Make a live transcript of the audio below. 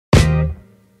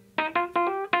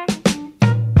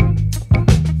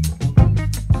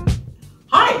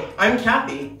I'm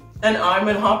Cathy, and I'm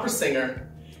an opera singer.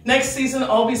 Next season,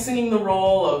 I'll be singing the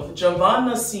role of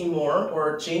Giovanna Seymour,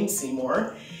 or Jane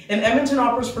Seymour, in Edmonton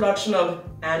Opera's production of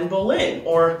Anne Boleyn,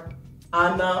 or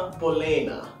Anna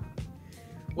Bolena.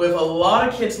 With a lot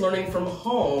of kids learning from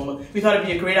home, we thought it'd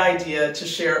be a great idea to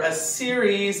share a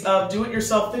series of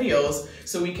do-it-yourself videos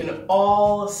so we can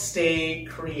all stay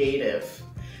creative.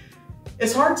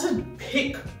 It's hard to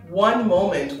pick one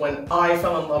moment when I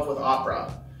fell in love with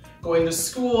opera. Going to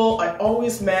school, I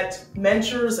always met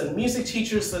mentors and music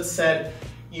teachers that said,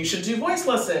 you should do voice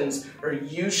lessons, or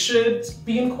you should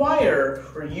be in choir,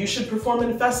 or you should perform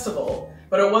in festival.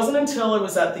 But it wasn't until I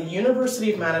was at the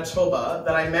University of Manitoba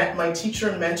that I met my teacher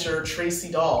and mentor,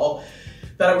 Tracy Dahl,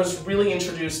 that I was really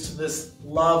introduced to this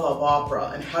love of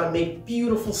opera and how to make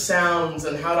beautiful sounds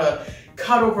and how to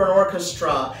cut over an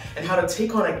orchestra and how to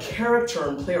take on a character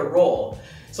and play a role.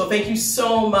 So thank you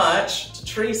so much to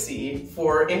Tracy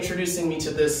for introducing me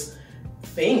to this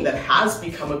thing that has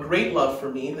become a great love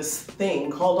for me, this thing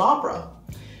called opera.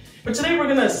 But today we're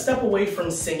gonna step away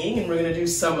from singing and we're gonna do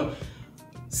some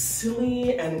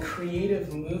silly and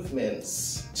creative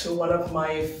movements to one of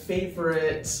my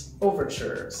favorite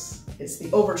overtures. It's the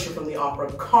overture from the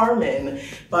opera Carmen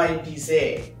by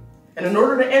Bizet. And in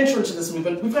order to enter into this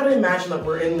movement, we've got to imagine that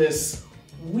we're in this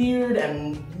weird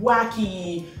and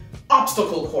wacky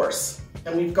obstacle course.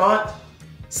 And we've got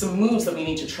some moves that we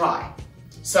need to try.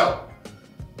 So,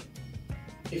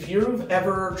 if you've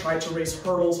ever tried to race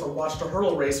hurdles or watched a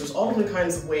hurdle race, there's all different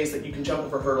kinds of ways that you can jump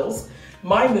over hurdles.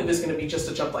 My move is going to be just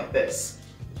to jump like this.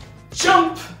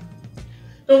 Jump!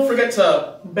 Don't forget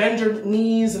to bend your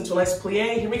knees into a nice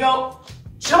plie. Here we go.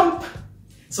 Jump!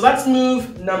 So that's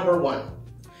move number one.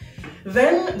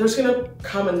 Then there's going to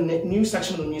come a new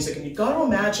section of the music, and you've got to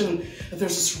imagine that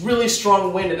there's this really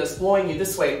strong wind and it's blowing you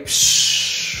this way,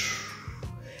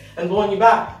 and blowing you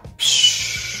back.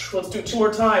 Let's do it 2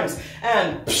 more times,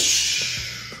 and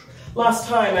last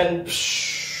time, and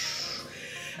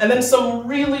then some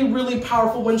really, really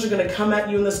powerful winds are going to come at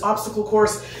you in this obstacle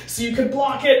course, so you can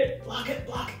block it, block it,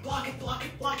 block it, block it, block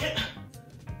it, block it.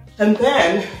 And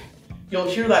then you'll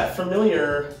hear that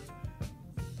familiar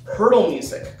hurdle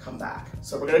music come back.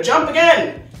 So we're gonna jump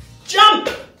again. Jump!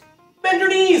 Bend your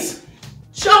knees.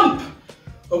 Jump!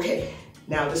 Okay,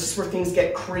 now this is where things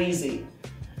get crazy.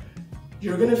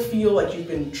 You're gonna feel like you've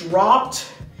been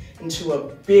dropped into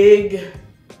a big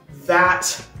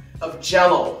vat of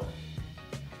Jello.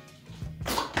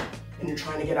 And you're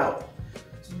trying to get out.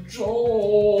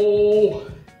 Jello!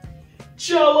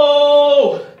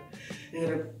 Jello! You're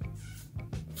gonna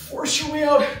force your way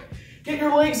out. Get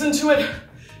your legs into it.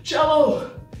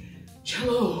 Jello!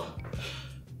 Jello!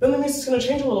 Then the music's gonna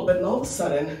change a little bit, and all of a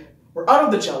sudden, we're out of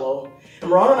the Jello,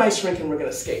 and we're on an ice rink, and we're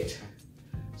gonna skate.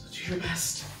 So do your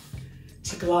best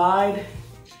to glide.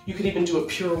 You could even do a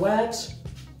pirouette.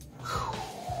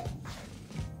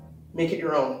 Make it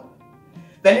your own.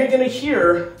 Then you're gonna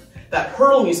hear that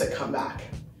hurdle music come back.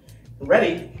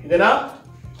 Ready? You're gonna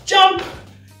jump!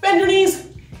 Bend your knees!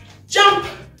 Jump!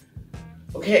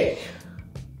 Okay.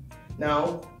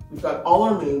 Now, we've got all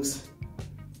our moves.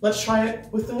 Let's try it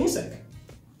with the music.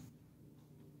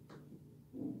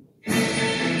 Ready?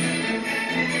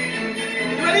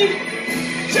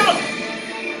 Jump!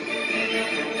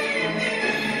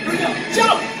 Here we go.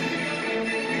 Jump!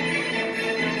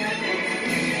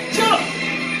 Jump!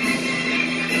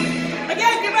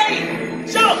 Again, get ready!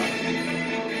 Jump!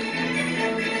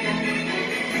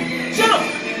 Jump!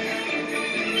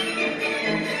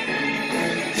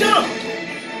 Jump!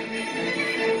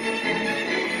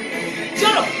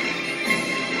 Jump!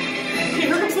 Okay,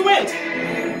 here comes the wind.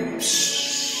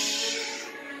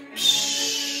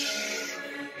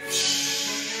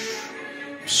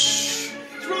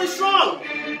 It's really strong.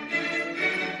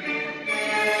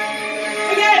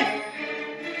 Again.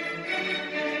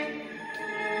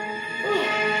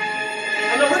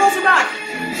 And the hurdles are back.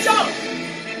 Jump!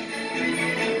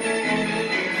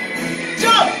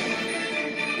 Jump!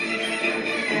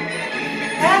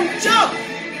 And jump!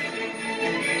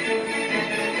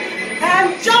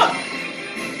 And jump!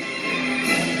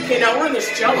 Okay, now we're in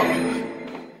this Jello.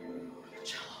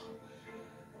 Jello.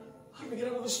 How do we get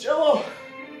out of this Jello? How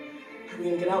are we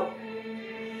gonna get out?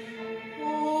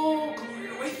 Oh, claw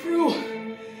your way through.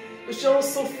 This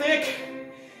Jello's so thick.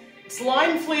 It's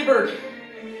lime flavored.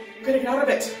 I'm gonna get out of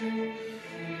it.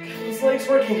 Get those legs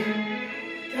working.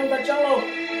 Get out of that Jello.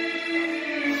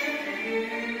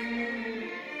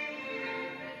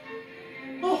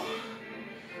 Oh,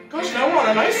 gosh, now we're on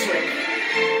an ice rink.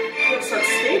 I'm gonna start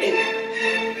skating.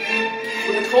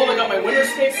 With the cold, I got my winter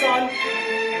skates on.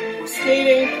 We're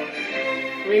skating.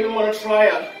 We even want to try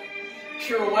a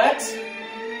pirouette.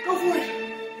 Go Go for it.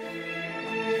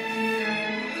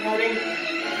 Starting.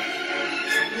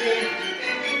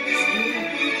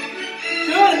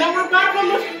 Good, and now we're back on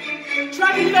the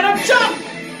track and you gotta jump.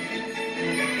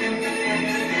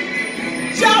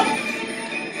 Jump.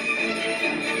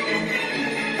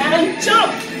 And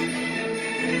jump.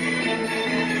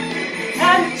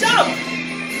 And jump.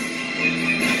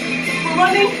 We're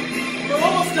running. We're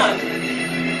almost done.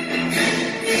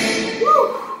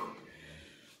 Woo.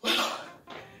 Wow.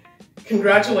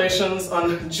 Congratulations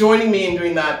on joining me in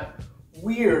doing that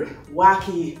weird,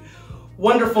 wacky,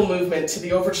 wonderful movement to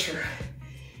the overture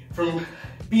from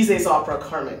Bizet's opera,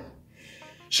 Carmen.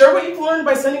 Share what you've learned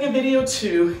by sending a video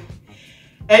to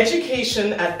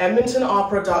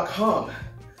education@edmontonopera.com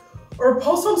or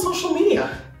post on social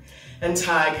media and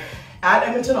tag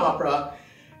 @EdmontonOpera,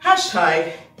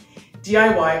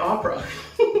 #DIY Opera.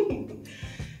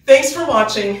 Thanks for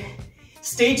watching.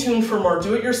 Stay tuned for more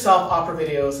do-it-yourself opera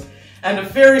videos, and a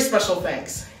very special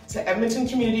thanks to Edmonton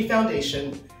Community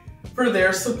Foundation for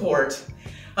their support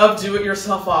of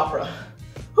do-it-yourself opera.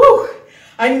 Whew,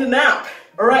 I need a nap.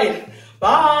 All right,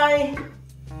 bye.